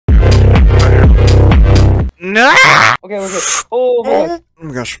No! Okay, okay. Oh my god. Oh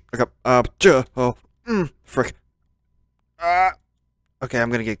my gosh. Okay. Frick. Okay, I'm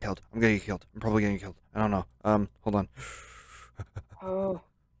gonna get killed. I'm probably gonna get killed. I don't know. Hold on. Oh.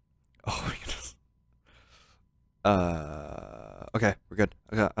 Oh my goodness. Okay, we're good.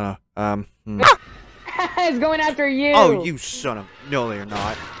 Okay, It's going after you. Oh, you son of... No, they're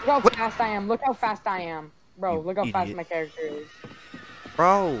not. Look how fast I am. Look how fast I am. Bro, You look how fast idiot. my character is.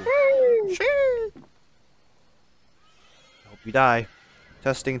 Bro. Hope you die.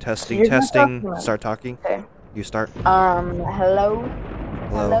 Testing. Start talking. Okay. You start. Hello?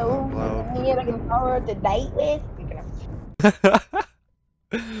 Hello. Me looking forward to date with?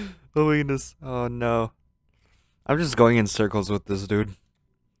 Oh my goodness. Oh no. I'm just going in circles with this dude.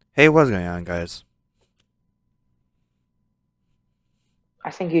 Hey, what's going on, guys?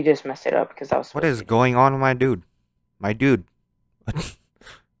 I think you just messed it up because I was. What is going on with my dude? My dude.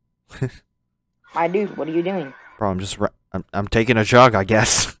 My dude, what are you doing? Bro, I'm taking a jog, I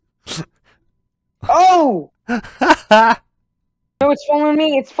guess. Oh! No, it's following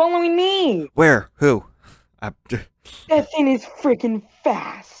me. It's following me. Where? Who? That thing is freaking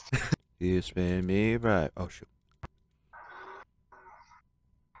fast. You spin me right. Oh shoot.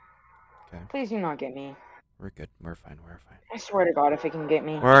 Okay. Please do not get me. We're good. We're fine. I swear to God, if it can get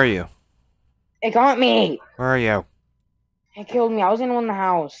me. Where are you? It got me. Where are you? It killed me. I was in the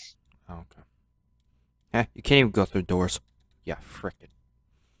house. Oh, okay. Yeah, you can't even go through doors. Yeah, frickin'.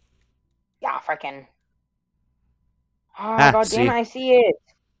 Yeah, freaking. Oh, God see? damn it, I see it.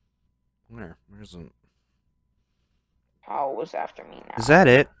 Where? Where's it? Oh, it was after me now. Is that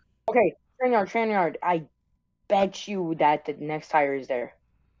it? Okay, train yard. I bet you that the next tire is there.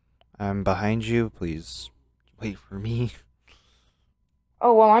 I'm behind you. Please wait for me.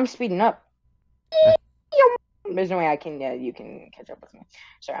 Oh, well, I'm speeding up. There's no way I can, you can catch up with me.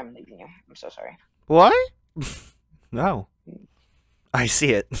 Sorry, I'm leaving you. I'm so sorry. What? No. I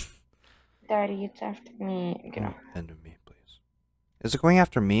see it. Daddy, it's after me. Okay, no. End of me, please. Is it going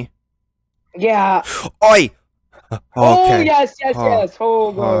after me? Yeah. Oi! Okay. Oh, yes. Oh,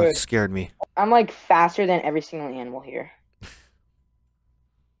 Oh, good. it scared me. I'm like faster than every single animal here.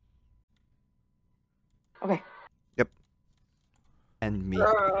 Okay. Yep. End me.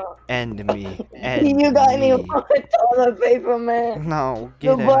 You End me. got me with toilet paper, man. No,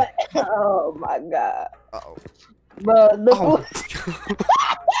 get it. Oh my god. Oh. Bro, the Oh.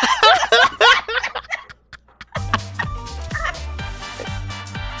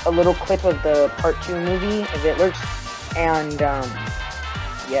 a little clip of the part 2 movie of It Lurks, and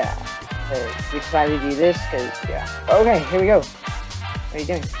yeah, we decided to do this because okay, here we go. What are you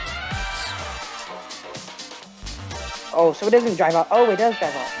doing? Oh, so it doesn't drive out. Oh, it does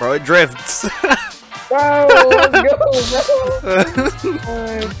drive out. Bro, it drifts. Bro, let's go,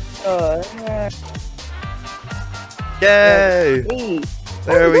 bro. Yay! Hey.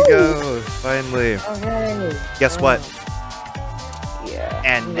 There we go. Finally. Okay. Guess what? Yeah.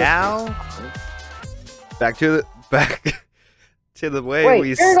 And now back to the way Wait,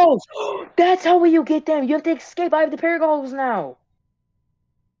 we. Paragolds! That's how you get them. You have to escape. I have the Paragolds now.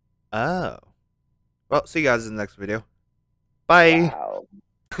 Oh. Well, see you guys in the next video. Bye. Wow.